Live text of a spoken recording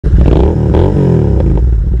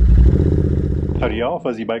Howdy y'all,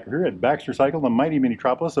 Fuzzy Biker here at Baxter Cycle, the mighty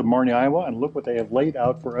metropolis of Marnie, Iowa, and look what they have laid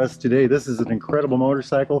out for us today. This is an incredible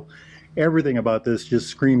motorcycle. Everything about this just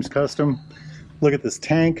screams custom. Look at this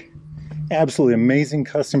tank, absolutely amazing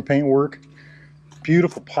custom paint work,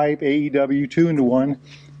 beautiful pipe AEW 2-in-1,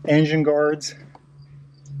 engine guards,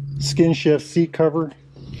 skin shift seat cover.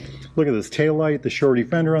 Look at this tail light, the shorty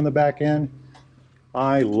fender on the back end.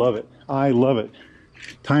 I love it, I love it.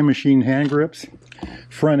 Time machine hand grips.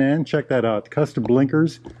 Front end, check that out. Custom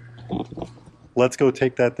blinkers. Let's go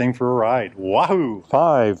take that thing for a ride. Wahoo!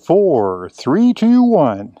 5, 4, 3, 2,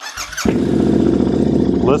 1.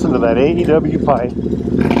 Listen to that AEW pipe.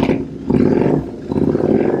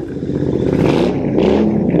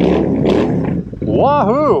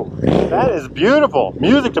 Wahoo! That is beautiful.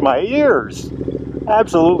 Music to my ears.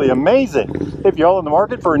 Absolutely amazing. If you're all in the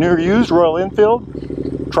market for a new or used Royal Enfield,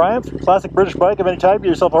 Triumph, classic British bike of any type, get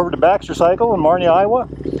yourself over to Baxter Cycle in Marnie, Iowa,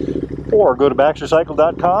 or go to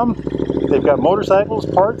baxtercycle.com. They've got motorcycles,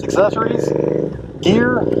 parts, accessories,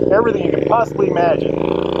 gear, everything you can possibly imagine.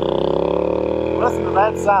 Listen to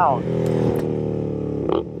that sound.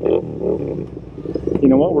 You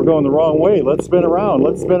know what? We're going the wrong way. Let's spin around.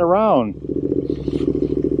 Let's spin around.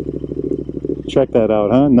 Check that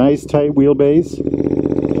out, huh? Nice tight wheelbase.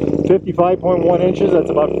 55.1 inches. That's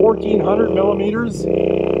about 1,400 millimeters.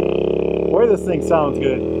 Boy, this thing sounds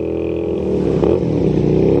good.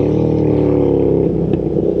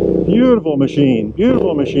 Beautiful machine,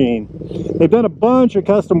 beautiful machine. They've done a bunch of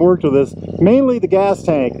custom work to this, mainly the gas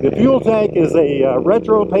tank. The fuel tank is a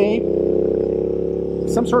retro paint,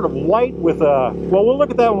 some sort of white with a, well, we'll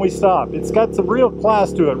look at that when we stop. It's got some real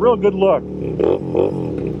class to it, real good look.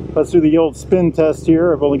 Let's do the old spin test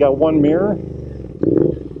here. I've only got one mirror.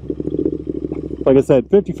 Like I said,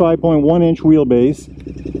 55.1 inch wheelbase.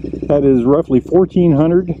 That is roughly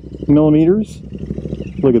 1,400 millimeters.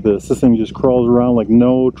 Look at this. This thing just crawls around like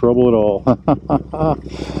no trouble at all.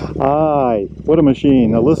 Aye, what a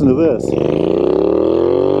machine. Now listen to this.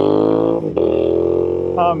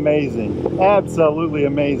 Amazing. Absolutely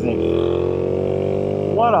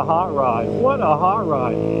amazing. What a hot ride. What a hot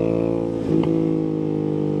ride.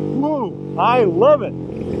 Woo! I love it.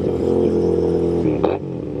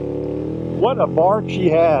 What a bark she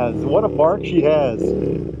has. What a bark she has.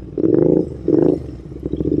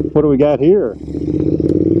 What do we got here?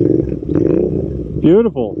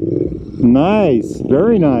 Beautiful. Nice.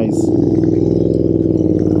 Very nice.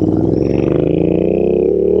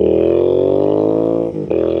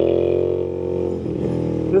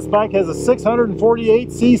 This bike has a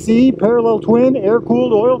 648cc parallel twin,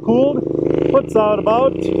 air-cooled, oil-cooled. Puts out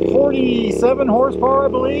about 47 horsepower, I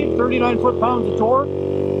believe, 39 foot-pounds of torque.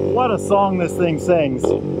 What a song this thing sings.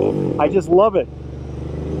 I just love it.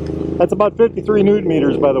 That's about 53 newton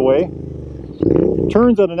meters, by the way.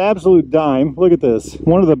 Turns on an absolute dime. Look at this.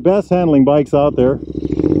 One of the best handling bikes out there.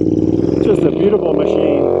 Just a beautiful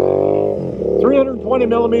machine. 320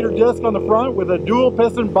 millimeter disc on the front with a dual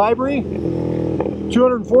piston Vibri.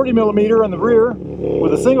 240 millimeter on the rear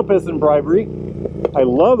with a single piston Vibri. I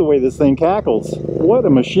love the way this thing cackles. What a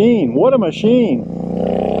machine. What a machine.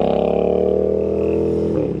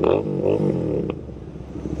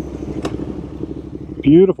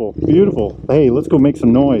 Beautiful, beautiful. Hey, let's go make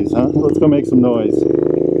some noise, huh? Let's go make some noise.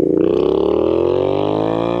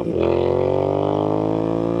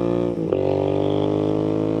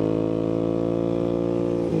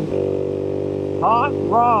 Hot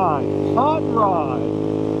ride, hot ride.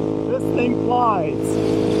 This thing flies.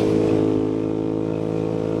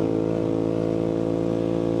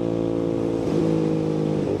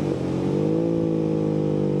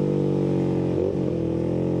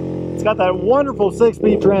 It's got that wonderful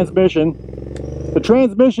 6-speed transmission. The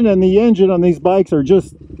transmission and the engine on these bikes are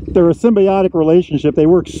just, they're a symbiotic relationship. They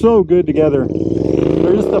work so good together.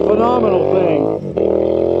 They're just a phenomenal thing.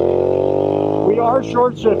 We are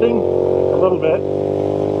short shifting a little bit.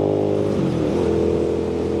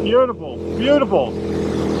 Beautiful, beautiful.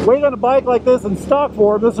 Weight on a bike like this in stock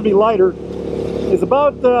form, this will be lighter, is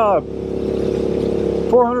about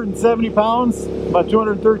 470 pounds, about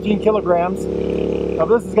 213 kilograms. Now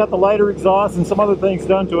this has got the lighter exhaust and some other things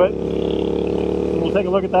done to it. We'll take a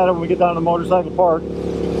look at that when we get down to the motorcycle park.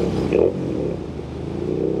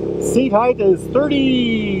 Seat height is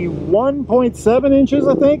 31.7 inches,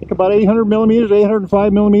 I think. About 800 millimeters,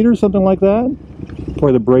 805 millimeters, something like that.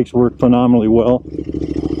 Boy, the brakes work phenomenally well.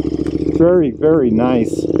 Very, very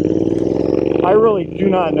nice. I really do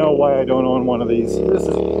not know why I don't own one of these. This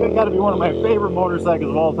has got to be one of my favorite motorcycles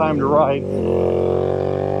of all time to ride.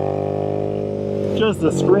 Just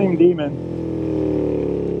a scream demon.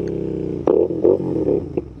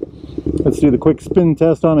 Let's do the quick spin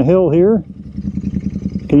test on a hill here.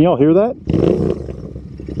 Can y'all hear that?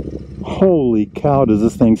 Holy cow, does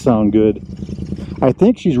this thing sound good. I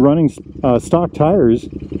think she's running stock tires.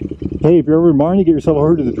 Hey, if you're ever in Marnie, get yourself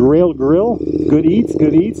over to the Royal Grill. Good eats,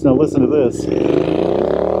 good eats. Now listen to this.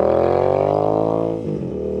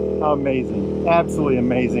 Amazing, absolutely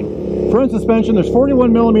amazing. Front suspension, there's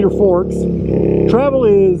 41mm forks. Travel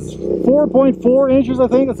is 4.4 inches, I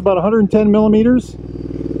think. That's about 110 millimeters.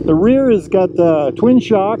 The rear has got twin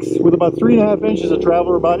shocks with about 3.5 inches of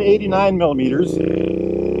travel, or about 89 millimeters.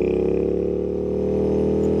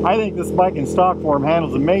 I think this bike in stock form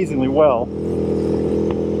handles amazingly well.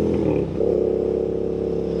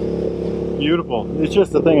 Beautiful. It's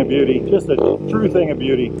just a thing of beauty. Just a true thing of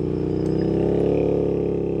beauty.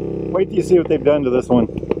 Wait till you see what they've done to this one.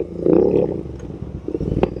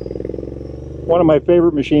 One of my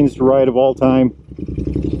favorite machines to ride of all time.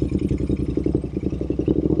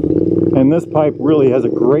 And this pipe really has a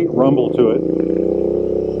great rumble to it.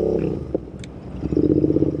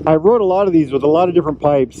 I rode a lot of these with a lot of different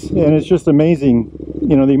pipes, and it's just amazing,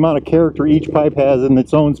 you know, the amount of character each pipe has in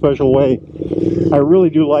its own special way. I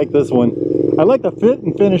really do like this one. I like the fit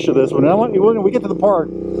and finish of this one. And when we get to the park,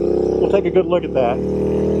 we'll take a good look at that.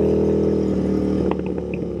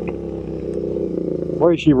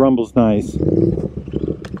 Boy, she rumbles nice.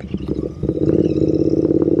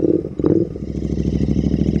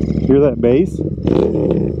 Hear that bass?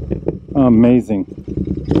 Amazing.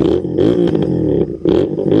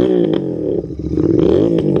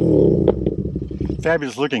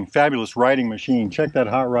 Fabulous looking, fabulous riding machine. Check that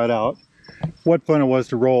hot rod out. What fun it was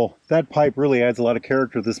to roll. That pipe really adds a lot of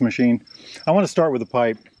character to this machine. I want to start with the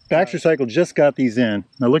pipe. Baxter Cycle just got these in.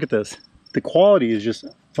 Now look at this. The quality is just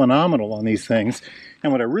phenomenal on these things.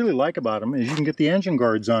 And what I really like about them is you can get the engine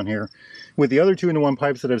guards on here. With the other 2-in-1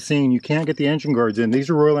 pipes that I've seen, you can't get the engine guards in. These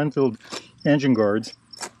are Royal Enfield engine guards.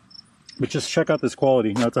 But just check out this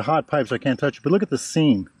quality. Now it's a hot pipe, so I can't touch it. But look at the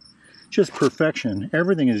seam. Just perfection.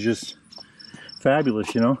 Everything is just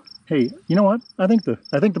fabulous, you know. Hey, you know what? I think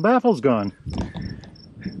the baffle's gone.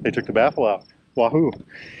 They took the baffle out. Wahoo!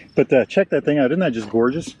 But check that thing out. Isn't that just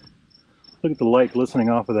gorgeous? Look at the light glistening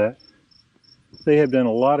off of that. They have done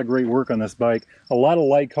a lot of great work on this bike. A lot of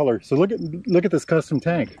light color. So look at this custom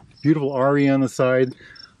tank. Beautiful RE on the side.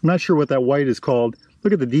 I'm not sure what that white is called.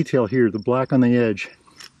 Look at the detail here. The black on the edge.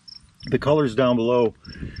 The colors down below.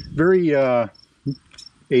 Very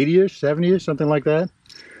 80-ish, 70-ish, something like that.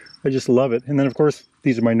 I just love it. And then of course,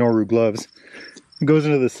 these are my Noru gloves. It goes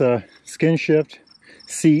into this skin shift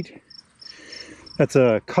seat. That's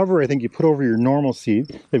a cover I think you put over your normal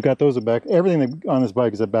seat. They've got those at back. Everything on this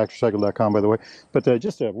bike is at BaxterCycle.com, by the way. But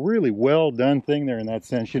just a really well done thing there in that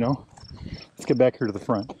sense, you know. Let's get back here to the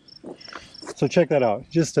front. So check that out.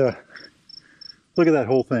 Just look at that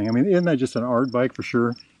whole thing. I mean, isn't that just an art bike for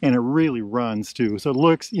sure? And it really runs too. So it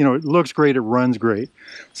looks, you know, it looks great. It runs great.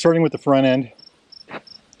 Starting with the front end,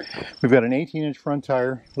 we've got an 18-inch front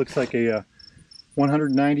tire. Looks like a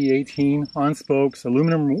 190/18 on spokes,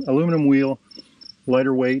 aluminum wheel.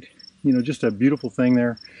 Lighter weight, you know, just a beautiful thing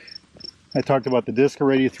there. I talked about the disc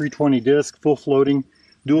already, 320 disc, full floating,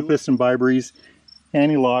 dual piston bi-breeze,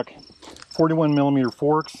 anti-lock, 41mm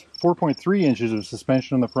forks, 4.3 inches of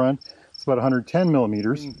suspension on the front. It's about 110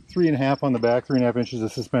 millimeters, 3.5 on the back, 3.5 inches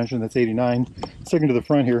of suspension. That's 89. Sticking to the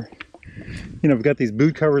front here, you know, we've got these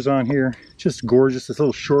boot covers on here, just gorgeous. This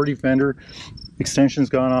little shorty fender extension's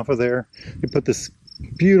gone off of there. We put this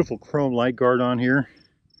beautiful chrome light guard on here.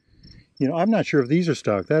 You know, I'm not sure if these are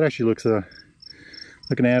stock. That actually looks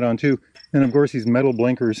like an add-on too. And of course these metal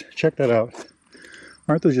blinkers. Check that out.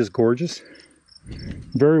 Aren't those just gorgeous?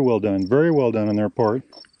 Very well done on their part.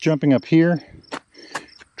 Jumping up here,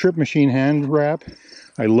 Trip Machine hand wrap.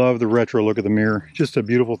 I love the retro look of the mirror. Just a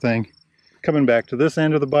beautiful thing. Coming back to this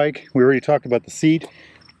end of the bike, we already talked about the seat.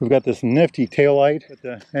 We've got this nifty tail light.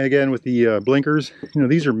 And again with the blinkers. You know,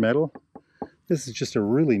 these are metal. This is just a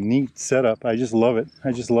really neat setup. I just love it.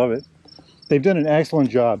 I just love it. They've done an excellent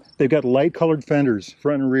job. They've got light colored fenders,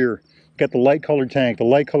 front and rear. Got the light colored tank, the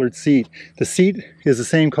light colored seat. The seat is the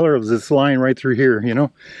same color as this line right through here, you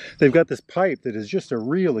know. They've got this pipe that is just a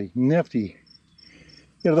really nifty,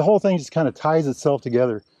 you know, the whole thing just kind of ties itself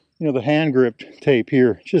together. You know, the hand gripped tape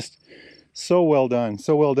here, just so well done,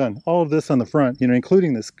 so well done. All of this on the front, you know,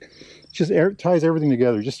 including this, just ties everything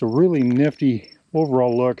together. Just a really nifty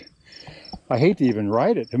overall look. I hate to even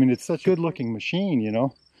ride it. I mean, it's such a good looking machine, you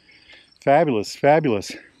know. Fabulous,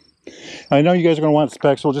 fabulous. I know you guys are going to want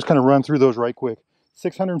specs, so we'll just kind of run through those right quick.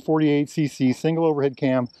 648cc, single overhead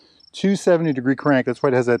cam, 270-degree crank. That's why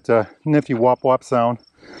it has that nifty wop-wop sound.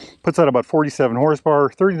 Puts out about 47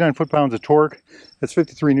 horsepower, 39 foot-pounds of torque. That's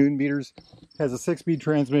 53 Newton meters. Has a 6-speed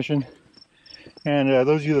transmission. And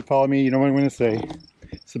those of you that follow me, you know what I'm going to say.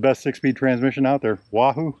 It's the best 6-speed transmission out there.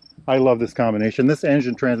 Wahoo! I love this combination. This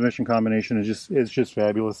engine transmission combination is just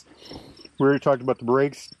fabulous. We already talked about the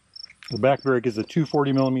brakes. The back brake is a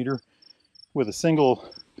 240 millimeter with a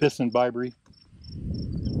single piston bi-brake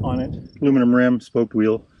on it. Aluminum rim, spoked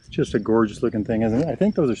wheel. It's just a gorgeous looking thing, isn't it? I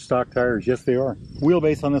think those are stock tires. Yes, they are.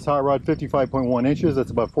 Wheelbase on this hot rod, 55.1 inches.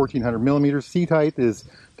 That's about 1,400 millimeters. Seat height is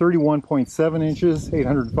 31.7 inches,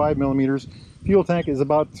 805 millimeters. Fuel tank is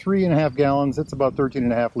about 3.5 gallons. It's about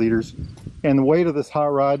 13.5 liters. And the weight of this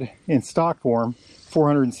hot rod in stock form,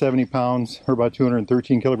 470 pounds, or about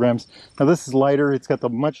 213 kilograms. Now this is lighter. It's got the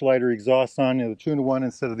much lighter exhaust on, the 2-in-1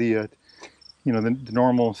 instead of the, the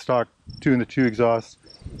normal stock 2-in-2 exhaust.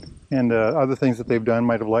 And other things that they've done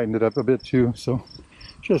might have lightened it up a bit too. So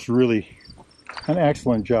just really an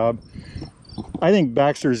excellent job. I think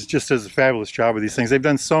Baxter's just does a fabulous job with these things. They've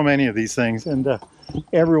done so many of these things, and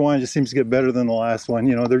everyone just seems to get better than the last one.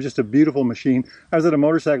 You know, they're just a beautiful machine. I was at a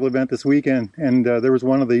motorcycle event this weekend, and there was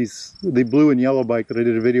one of these, the blue and yellow bike that I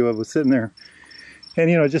did a video of was sitting there. And,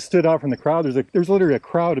 you know, it just stood out from the crowd. There's literally a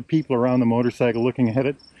crowd of people around the motorcycle looking at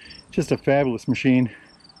it. Just a fabulous machine.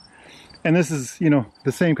 And this is, you know,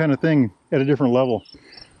 the same kind of thing at a different level.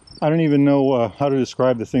 I don't even know how to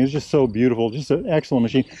describe this thing. It's just so beautiful, just an excellent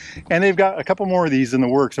machine. And they've got a couple more of these in the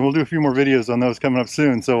works, and we'll do a few more videos on those coming up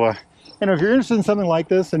soon. So, you know, if you're interested in something like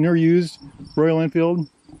this, a newer used Royal Enfield,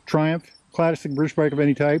 Triumph, classic British bike of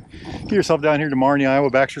any type, get yourself down here to Marnie,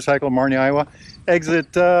 Iowa, Baxter Cycle, Marnie, Iowa.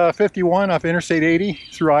 Exit 51 off Interstate 80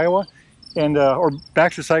 through Iowa, and or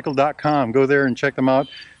baxtercycle.com. Go there and check them out.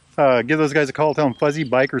 Give those guys a call, tell them Fuzzy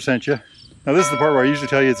Biker sent you. Now this is the part where I usually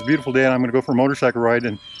tell you it's a beautiful day and I'm going to go for a motorcycle ride,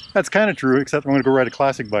 and that's kind of true, except I'm going to go ride a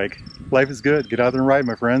classic bike. Life is good. Get out there and ride,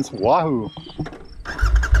 my friends. Wahoo!